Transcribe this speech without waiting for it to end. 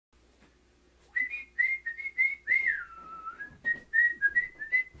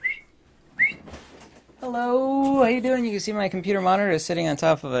Hello, how you doing? You can see my computer monitor is sitting on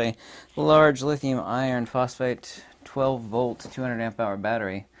top of a large lithium iron phosphate 12 volt 200 amp hour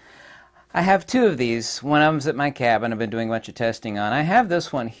battery. I have two of these. One of them's at my cabin I've been doing a bunch of testing on. I have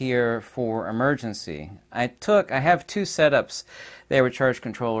this one here for emergency. I have two setups. They were charge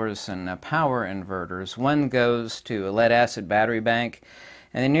controllers and power inverters. One goes to a lead acid battery bank,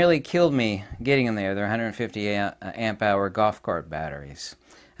 and they nearly killed me getting them there. They're 150 amp hour golf cart batteries.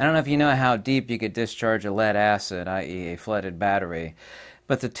 I don't know if you know how deep you could discharge a lead acid, i.e. a flooded battery,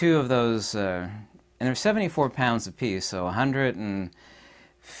 but the two of those, and they're 74 pounds apiece, so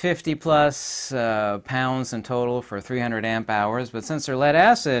 150 plus pounds in total for 300 amp hours. But since they're lead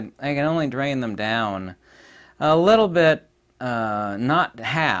acid, I can only drain them down a little bit, not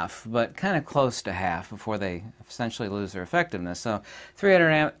half, but kind of close to half before they essentially lose their effectiveness. So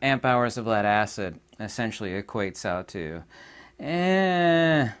 300 amp hours of lead acid essentially equates out to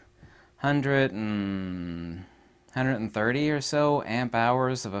 130 or so amp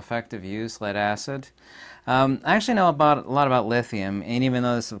hours of effective use, lead acid. I actually know a lot about lithium, and even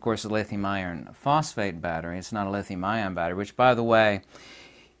though this, of course, is a lithium iron phosphate battery, it's not a lithium ion battery, which, by the way,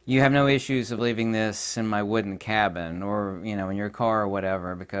 you have no issues of leaving this in my wooden cabin or, in your car or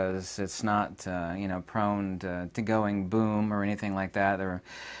whatever, because it's not, prone to going boom or anything like that. There are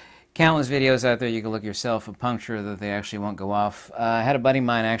countless videos out there you can look yourself of puncture that they actually won't go off. I had a buddy of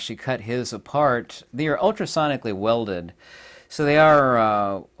mine actually cut his apart. They are ultrasonically welded, so they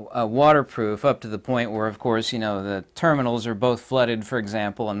are waterproof up to the point where, of course, the terminals are both flooded, for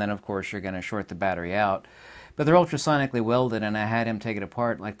example, and then, of course, you're going to short the battery out. But they're ultrasonically welded, and I had him take it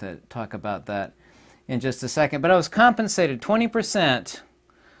apart. I'd like to talk about that in just a second. But I was compensated 20%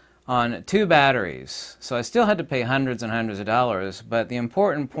 on two batteries, so I still had to pay hundreds and hundreds of dollars. But the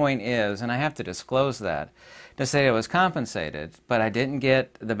important point is, and I have to disclose that, to say I was compensated, but I didn't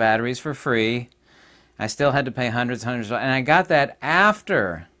get the batteries for free. I still had to pay hundreds and hundreds of dollars, and I got that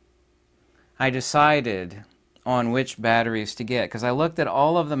after I decided on which batteries to get, because I looked at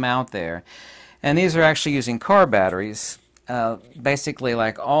all of them out there, and these are actually using car batteries, basically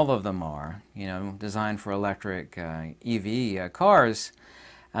like all of them are, designed for electric EV cars.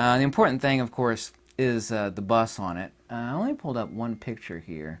 The important thing, of course, is the bus on it. I only pulled up one picture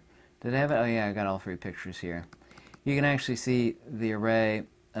here. Did I have it? Oh yeah, I got all three pictures here. You can actually see the array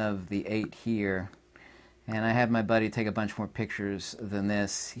of the 8 here. And I had my buddy take a bunch more pictures than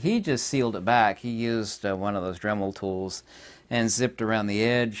this. He just sealed it back. He used one of those Dremel tools and zipped around the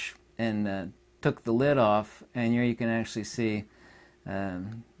edge and took the lid off. And here you can actually see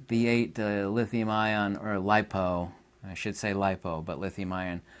the 8 lithium ion, or LiPo. I should say LiPo, but lithium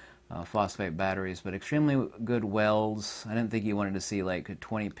ion phosphate batteries, but extremely good welds. I didn't think you wanted to see like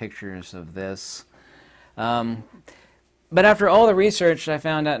 20 pictures of this. But after all the research, I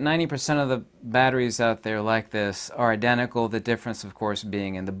found out 90% of the batteries out there like this are identical. The difference, of course,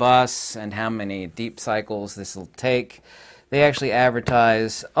 being in the bus and how many deep cycles this will take. They actually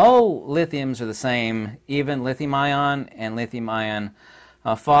advertise all lithiums are the same, even lithium ion and lithium ion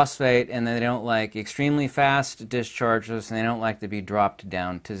phosphate, and they don't like extremely fast discharges, and they don't like to be dropped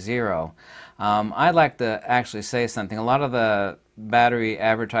down to zero. I'd like to actually say something. A lot of the battery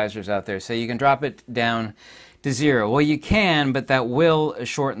advertisers out there say you can drop it down to zero. Well, you can, but that will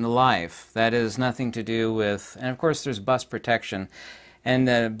shorten the life. That is nothing to do with, and of course there's bus protection,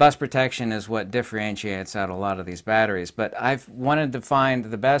 and bus protection is what differentiates out a lot of these batteries. But I've wanted to find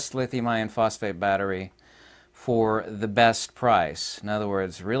the best lithium ion phosphate battery for the best price. In other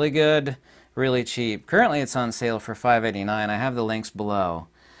words, really good, really cheap. Currently it's on sale for $5.89. I have the links below.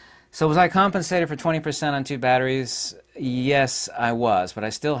 So was I compensated for 20% on two batteries? Yes, I was, but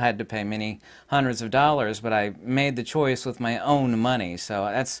I still had to pay many hundreds of dollars, but I made the choice with my own money. So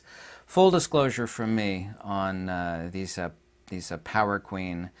that's full disclosure from me on these Power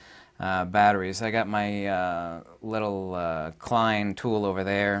Queen batteries. I got my little Klein tool over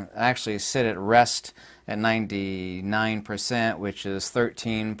there. I actually sit at rest at 99%, which is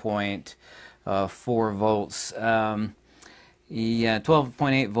 13.4 volts. Yeah,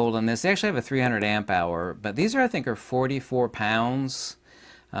 12.8 volt on this. They actually have a 300 amp hour, but these I think are 44 pounds.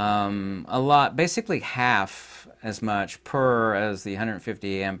 A lot, basically half as much per as the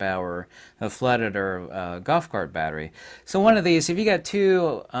 150 amp hour flooded or golf cart battery. So one of these, if you got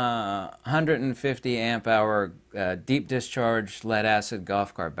two 150 amp hour deep discharge lead acid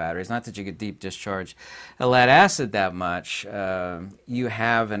golf cart batteries, not that you could deep discharge a lead acid that much, you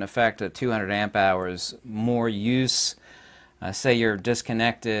have in effect at 200 amp hours more use. Say you're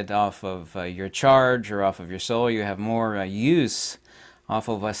disconnected off of your charge or off of your solar, you have more use off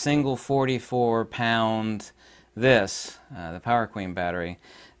of a single 44-pound this, the Power Queen battery,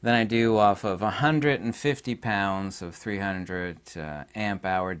 than I do off of 150 pounds of 300 amp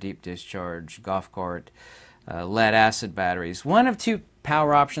hour deep discharge golf cart lead acid batteries. One of two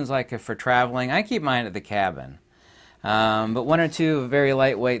power options, like for traveling. I keep mine at the cabin. But one or two very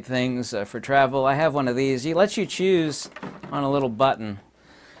lightweight things for travel. I have one of these. It lets you choose on a little button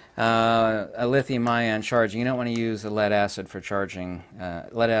a lithium-ion charging. You don't want to use a lead acid for charging,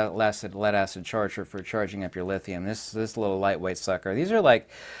 lead acid charger for charging up your lithium. This little lightweight sucker. These are like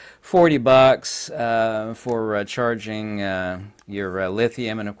 $40 for charging your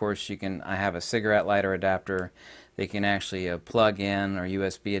lithium, and of course I have a cigarette lighter adapter. They can actually plug in, or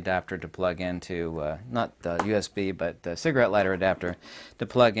USB adapter to plug into, not USB, but cigarette lighter adapter to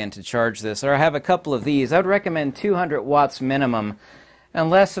plug in to charge this. Or I have a couple of these. I would recommend 200 watts minimum,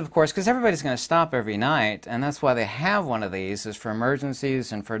 unless, of course, because everybody's going to stop every night, and that's why they have one of these, is for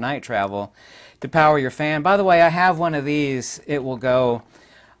emergencies and for night travel, to power your fan. By the way, I have one of these. It will go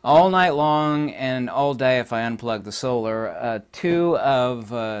all night long and all day if I unplug the solar. Two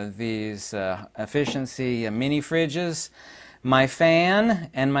of these efficiency mini fridges, my fan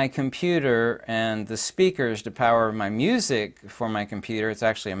and my computer, and the speakers to power my music for my computer. It's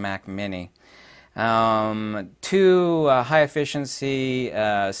actually a Mac Mini. Two high efficiency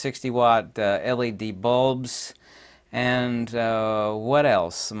 60-watt LED bulbs, and what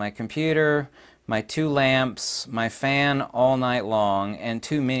else? My computer, my two lamps, my fan all night long, and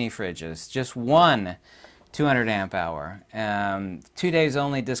two mini fridges. Just one 200 amp hour. 2 days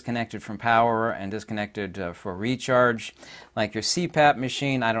only disconnected from power and disconnected for recharge. Like your CPAP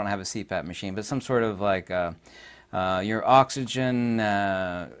machine. I don't have a CPAP machine, but some sort of like your oxygen,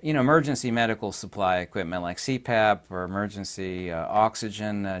 emergency medical supply equipment like CPAP or emergency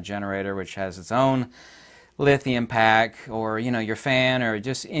oxygen generator, which has its own lithium pack, or your fan, or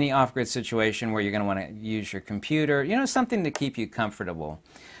just any off-grid situation where you're going to want to use your computer, something to keep you comfortable.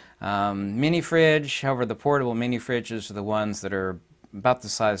 Mini fridge, however, the portable mini fridges are the ones that are about the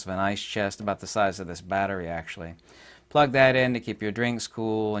size of an ice chest, about the size of this battery actually. Plug that in to keep your drinks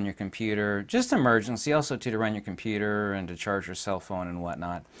cool and your computer, just emergency, also to run your computer and to charge your cell phone and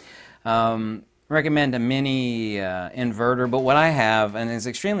whatnot. Recommend a mini inverter, but what I have, and it's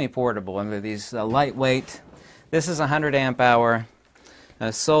extremely portable, and they're these lightweight. This is 100 amp hour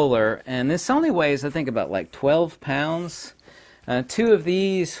solar, and this only weighs, I think, about like 12 pounds. Two of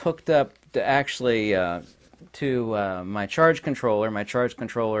these hooked up to actually to my charge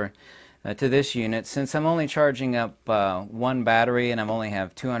controller to this unit. Since I'm only charging up one battery and I only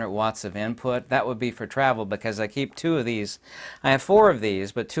have 200 watts of input, that would be for travel, because I keep two of these. I have four of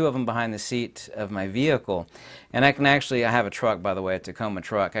these, but two of them behind the seat of my vehicle. And I can actually, I have a truck, by the way, a Tacoma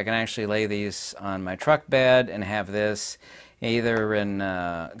truck. I can actually lay these on my truck bed and have this either in,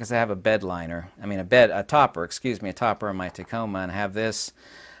 because I have a bed liner, a topper in my Tacoma, and have this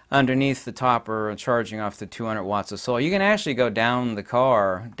underneath the topper charging off the 200 watts of solar. You can actually go down the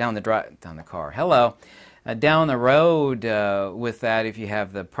road with that if you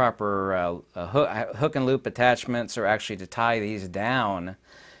have the proper hook and loop attachments, or actually to tie these down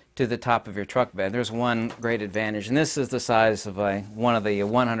to the top of your truck bed. There's one great advantage, and this is the size of one of the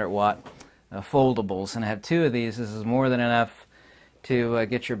 100 watt foldables, and I have two of these. This is more than enough to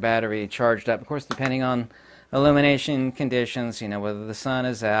get your battery charged up. Of course, depending on illumination conditions, whether the sun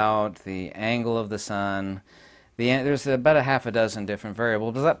is out, the angle of the sun, there's about a half a dozen different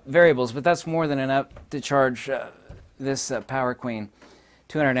variables, but that's more than enough to charge this Power Queen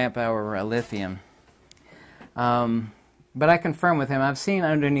 200 amp hour lithium. But I confirm with him, I've seen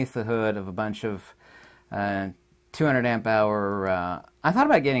underneath the hood of a bunch of 200 amp hour, I thought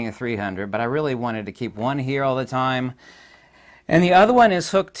about getting a 300, but I really wanted to keep one here all the time. And the other one is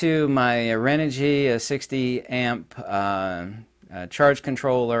hooked to my Renogy 60 amp charge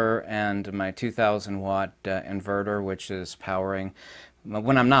controller and my 2000 watt inverter, which is powering,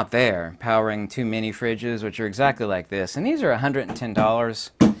 when I'm not there, powering two mini fridges, which are exactly like this. And these are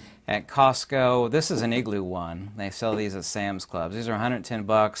 $110 at Costco. This is an Igloo one. They sell these at Sam's Club. These are 110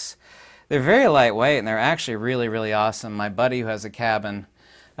 bucks. They're very lightweight, and they're actually really, really awesome. My buddy who has a cabin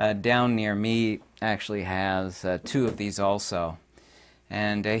down near me actually has two of these also.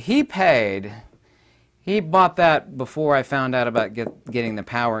 And he bought that before I found out about getting the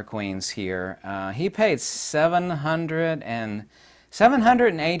Power Queens here. He paid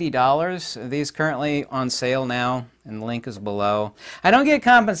 $780. These currently on sale now, and the link is below. I don't get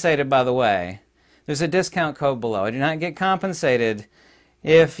compensated, by the way. There's a discount code below. I do not get compensated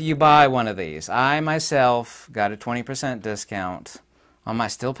if you buy one of these. I myself got a 20% discount on my,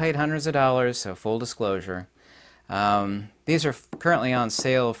 still paid hundreds of dollars, so full disclosure. These are currently on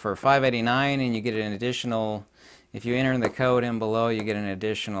sale for $5.89, and you get an additional, if you enter the code in below, you get an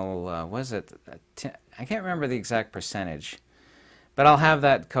additional, what is it? I can't remember the exact percentage, but I'll have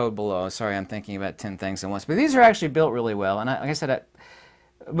that code below. Sorry, I'm thinking about 10 things at once. But these are actually built really well, and like I said,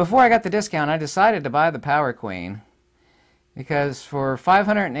 before I got the discount, I decided to buy the Power Queen because for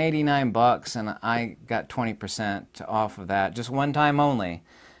 $589, and I got 20% off of that, just one time only.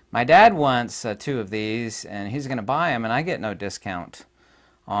 My dad wants 2 of these, and he's going to buy them, and I get no discount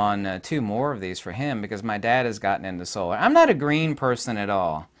on 2 more of these for him because my dad has gotten into solar. I'm not a green person at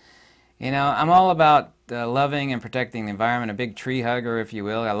all. You know, I'm all about loving and protecting the environment, a big tree hugger, if you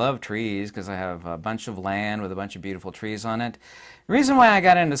will. I love trees because I have a bunch of land with a bunch of beautiful trees on it. The reason why I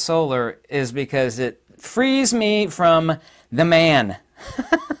got into solar is because it frees me from the man.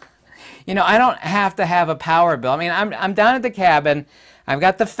 You know, I don't have to have a power bill. I mean, I'm down at the cabin. I've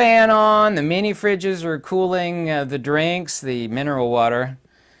got the fan on. The mini fridges are cooling the drinks, the mineral water.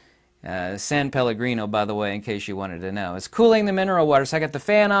 San Pellegrino, by the way, in case you wanted to know. It's cooling the mineral water. So I got the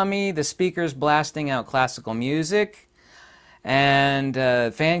fan on me, the speakers blasting out classical music, and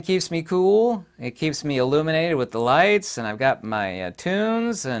the fan keeps me cool. It keeps me illuminated with the lights, and I've got my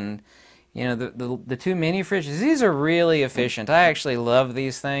tunes, and you know, the 2 mini fridges. These are really efficient. I actually love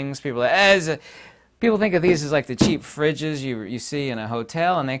these things. People think of these as like the cheap fridges you see in a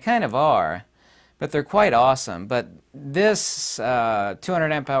hotel, and they kind of are. But they're quite awesome. But this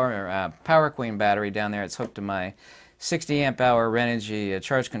 200 amp hour Power Queen battery down there, it's hooked to my 60 amp hour Renogy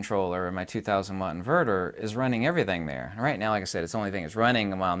charge controller and my 2000 watt inverter, is running everything there. And right now, like I said, it's the only thing that's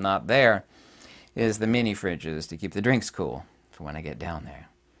running while I'm not there is the mini fridges to keep the drinks cool for when I get down there.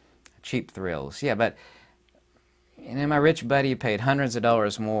 Cheap thrills. Yeah, but you know, my rich buddy paid hundreds of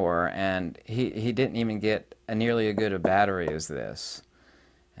dollars more, and he didn't even get nearly as good a battery as this.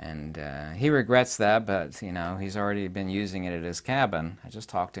 And he regrets that, but, you know, he's already been using it at his cabin. I just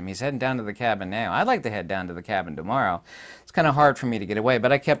talked to him. He's heading down to the cabin now. I'd like to head down to the cabin tomorrow. It's kind of hard for me to get away,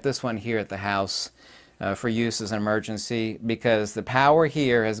 but I kept this one here at the house for use as an emergency because the power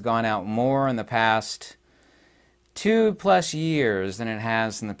here has gone out more in the past 2+ years than it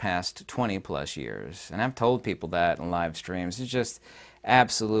has in the past 20+ years. And I've told people that in live streams. It's just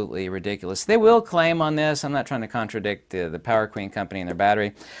absolutely ridiculous. They will claim on this, I'm not trying to contradict the Power Queen company and their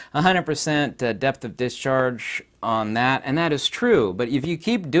battery, 100% depth of discharge on that, and that is true. But if you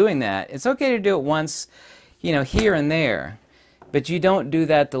keep doing that, it's okay to do it once, you know, here and there. But you don't do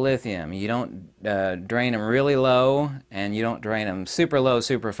that to lithium. You don't drain them really low, and you don't drain them super low,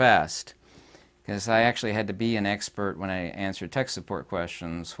 super fast. Because I actually had to be an expert when I answered tech support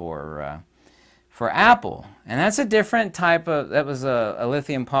questions for Apple, and that's a different type of, that was a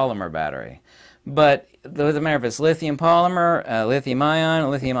lithium polymer battery. But it doesn't matter if it's lithium polymer, lithium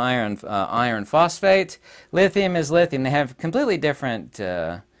ion, lithium iron phosphate. Lithium is lithium. They have completely different,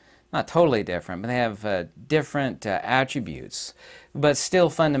 not totally different, but they have different attributes. But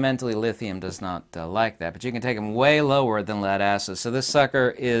still, fundamentally, lithium does not like that. But you can take them way lower than lead acid. So this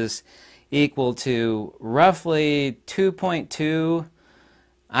sucker is equal to roughly 2.2,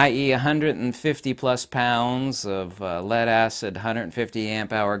 i.e. 150 plus pounds of lead acid, 150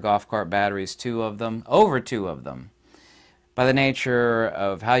 amp hour golf cart batteries, 2 of them, over 2 of them, by the nature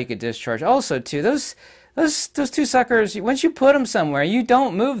of how you could discharge. Also, too, those 2 suckers, once you put them somewhere, you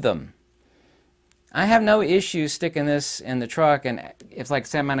don't move them. I have no issue sticking this in the truck, and if, like,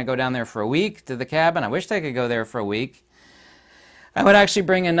 say I'm going to go down there for a week to the cabin, I wish I could go there for a week, I would actually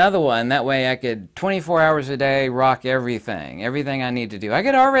bring another one. That way I could, 24 hours a day, rock everything I need to do. I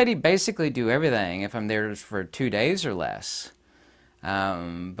could already basically do everything if I'm there for 2 days or less.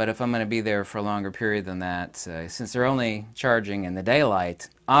 But if I'm going to be there for a longer period than that, since they're only charging in the daylight,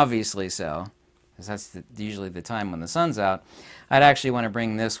 obviously so, because that's usually the time when the sun's out, I'd actually want to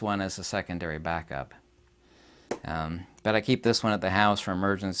bring this one as a secondary backup. But I keep this one at the house for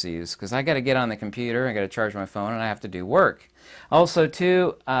emergencies because I got to get on the computer, I got to charge my phone, and I have to do work. Also,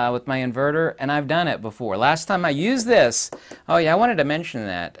 too, with my inverter, and I've done it before. Last time I used this, oh yeah, I wanted to mention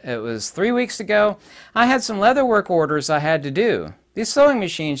that. It was 3 weeks ago. I had some leatherwork orders I had to do. These sewing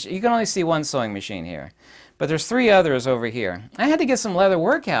machines, you can only see one sewing machine here, but there's 3 others over here. I had to get some leather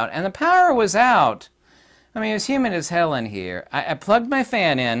work out, and the power was out. I mean, it was humid as hell in here. I plugged my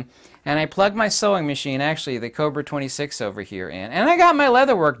fan in, and I plugged my sewing machine, actually the Cobra 26 over here in, and I got my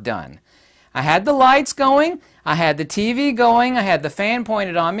leather work done. I had the lights going, I had the TV going, I had the fan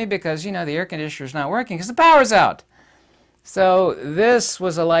pointed on me because, you know, the air conditioner's not working because the power's out. So this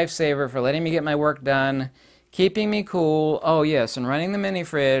was a lifesaver for letting me get my work done, keeping me cool, oh yes, and running the mini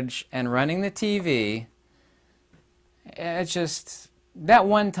fridge and running the TV. It's just that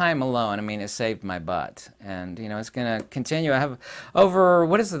one time alone, I mean, it saved my butt. And, you know, it's going to continue. I have over,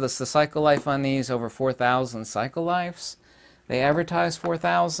 what is it, the cycle life on these? Over 4,000 cycle lives. They advertise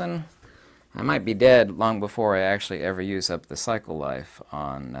 4,000. I might be dead long before I actually ever use up the cycle life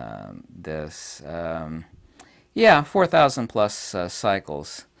on this. Yeah, 4,000 plus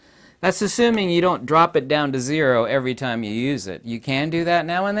cycles. That's assuming you don't drop it down to 0 every time you use it. You can do that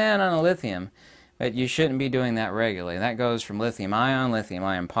now and then on a lithium, but you shouldn't be doing that regularly. That goes from lithium ion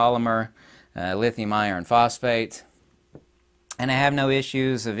polymer, lithium iron phosphate, and I have no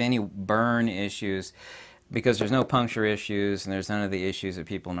issues of any burn issues because there's no puncture issues and there's none of the issues that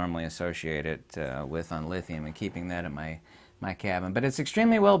people normally associate it with on lithium, and keeping that at my cabin. But it's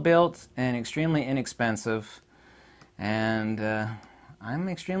extremely well built and extremely inexpensive, and I'm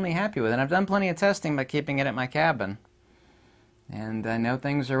extremely happy with it. I've done plenty of testing by keeping it at my cabin. And I know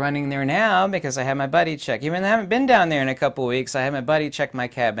things are running there now because I had my buddy check. Even though I haven't been down there in a couple of weeks, I had my buddy check my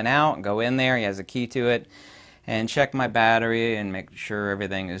cabin out and go in there. He has a key to it. And check my battery and make sure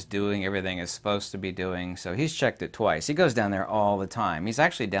everything is doing everything it's supposed to be doing. So he's checked it twice. He goes down there all the time. He's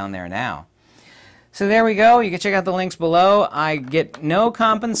actually down there now. So there we go. You can check out the links below. I get no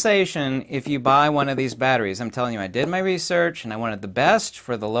compensation if you buy one of these batteries. I'm telling you, I did my research and I wanted the best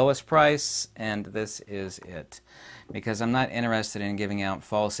for the lowest price, and this is it. Because I'm not interested in giving out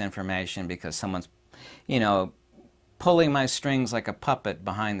false information because someone's, you know, pulling my strings like a puppet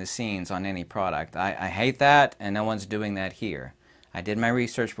behind the scenes on any product. I hate that, and no one's doing that here. I did my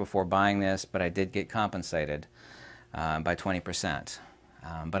research before buying this, but I did get compensated by 20%.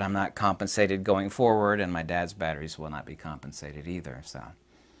 But I'm not compensated going forward, and my dad's batteries will not be compensated either. So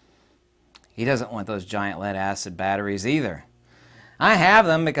he doesn't want those giant lead acid batteries either. I have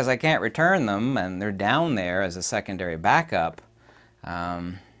them because I can't return them, and they're down there as a secondary backup.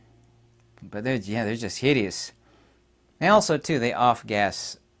 But they're just hideous. They also, too, they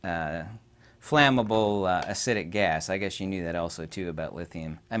off-gas flammable acidic gas. I guess you knew that also, too, about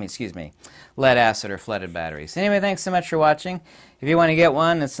lead acid or flooded batteries. Anyway, thanks so much for watching. If you want to get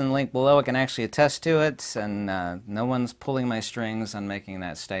one, it's in the link below. I can actually attest to it, and no one's pulling my strings on making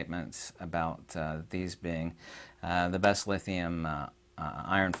that statement about these being the best lithium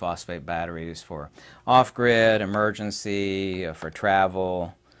iron phosphate batteries for off-grid, emergency, for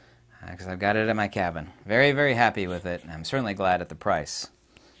travel, because I've got it at my cabin. Very, very happy with it, and I'm certainly glad at the price.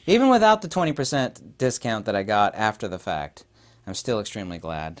 Even without the 20% discount that I got after the fact, I'm still extremely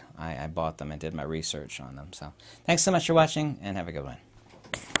glad I bought them and did my research on them. So, thanks so much for watching, and have a good one.